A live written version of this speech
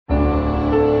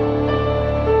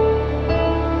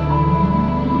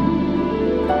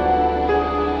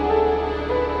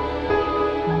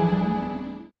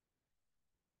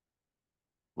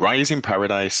Rising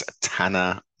Paradise,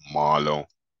 Tanner Marlow,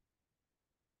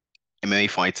 MMA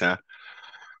fighter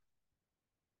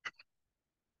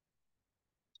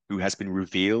who has been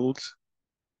revealed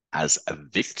as a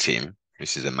victim.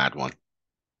 This is a mad one.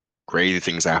 Crazy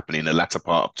things are happening in the latter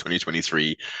part of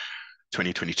 2023,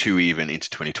 2022, even into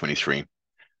 2023.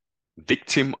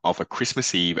 Victim of a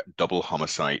Christmas Eve double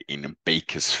homicide in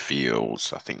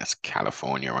Bakersfield. I think that's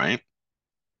California, right?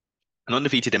 An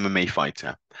undefeated MMA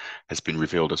fighter has been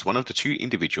revealed as one of the two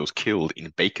individuals killed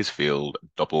in Bakersfield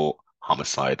double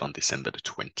homicide on December the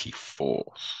 24th,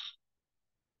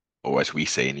 or as we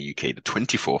say in the UK, the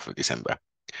 24th of December.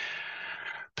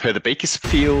 Per the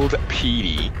Bakersfield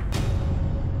PD,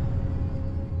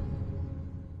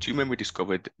 two men were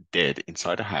discovered dead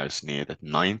inside a house near the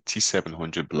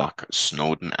 9700 block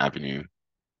Snowdon Avenue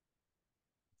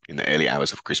in the early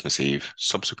hours of Christmas Eve.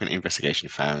 Subsequent investigation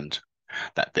found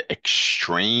that the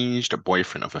estranged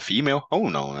boyfriend of a female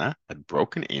homeowner had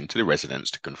broken into the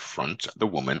residence to confront the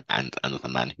woman and another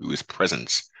man who was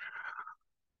present.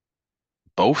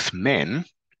 Both men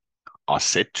are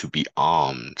said to be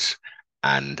armed,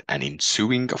 and an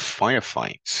ensuing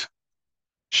firefight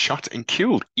shot and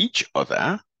killed each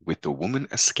other, with the woman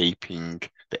escaping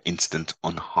the incident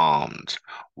unharmed,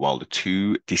 while the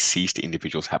two deceased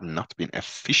individuals have not been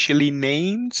officially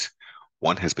named.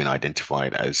 One has been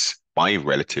identified as by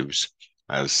relatives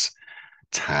as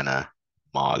Tanner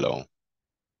Marlow.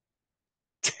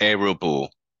 Terrible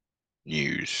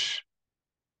news.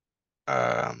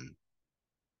 Um,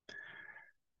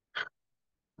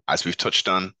 as we've touched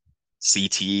on,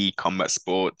 CTE, combat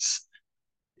sports,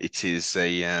 it is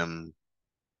it's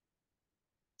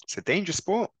a dangerous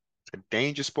sport. It's a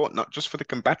dangerous sport, not just for the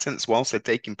combatants whilst they're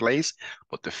taking place,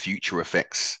 but the future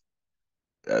effects.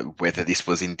 Whether this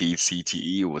was indeed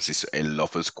CTE or was this a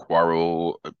lover's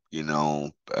quarrel,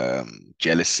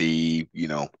 jealousy,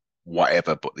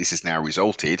 whatever. But this has now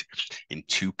resulted in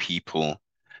two people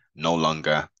no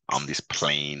longer on this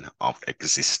plane of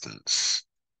existence.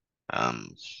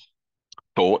 Um,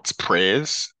 Thoughts,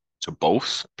 prayers to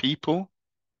both people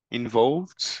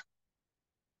involved,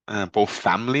 both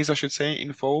families, I should say,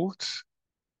 involved.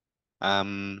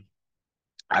 Um,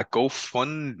 a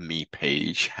GoFundMe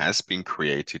page has been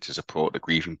created to support the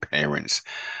grieving parents.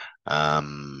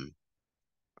 Um,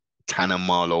 Tanner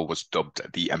Marlow was dubbed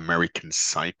the American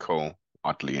Psycho,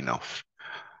 oddly enough.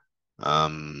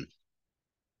 Um,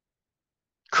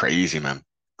 Crazy, man.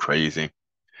 Crazy.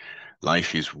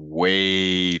 Life is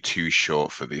way too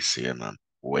short for this here, man.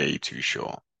 Way too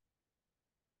short.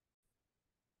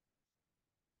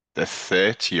 The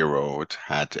 30-year-old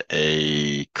had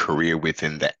a career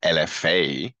within the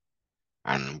LFA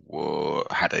and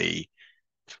had a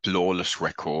flawless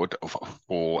record of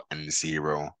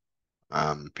 4-0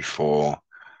 before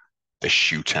the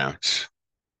shootout.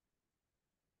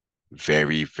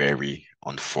 Very, very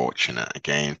unfortunate.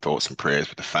 Again, thoughts and prayers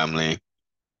with the family.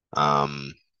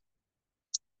 Um,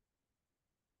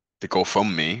 the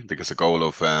GoFundMe, because a goal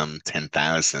of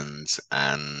 10,000,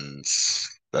 and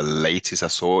the latest I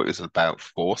saw is about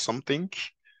four something.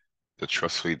 The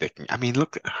trustfully they can. I mean,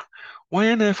 look, why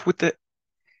on earth would the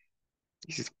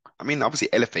this is, I mean, obviously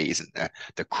LFA isn't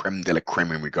the creme de la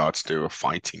creme in regards to a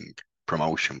fighting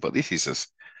promotion, but this is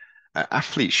just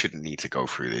athletes shouldn't need to go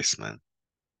through this, man.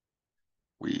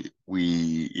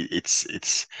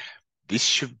 It's this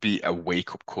should be a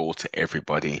wake-up call to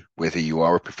everybody, whether you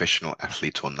are a professional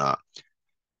athlete or not.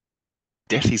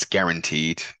 Death is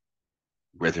guaranteed,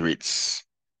 whether it's,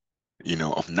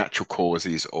 of natural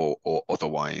causes or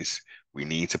otherwise. We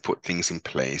need to put things in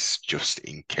place just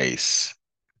in case.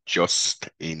 Just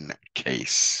in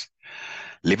case.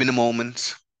 Live in the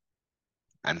moment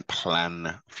and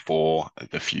plan for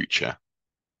the future.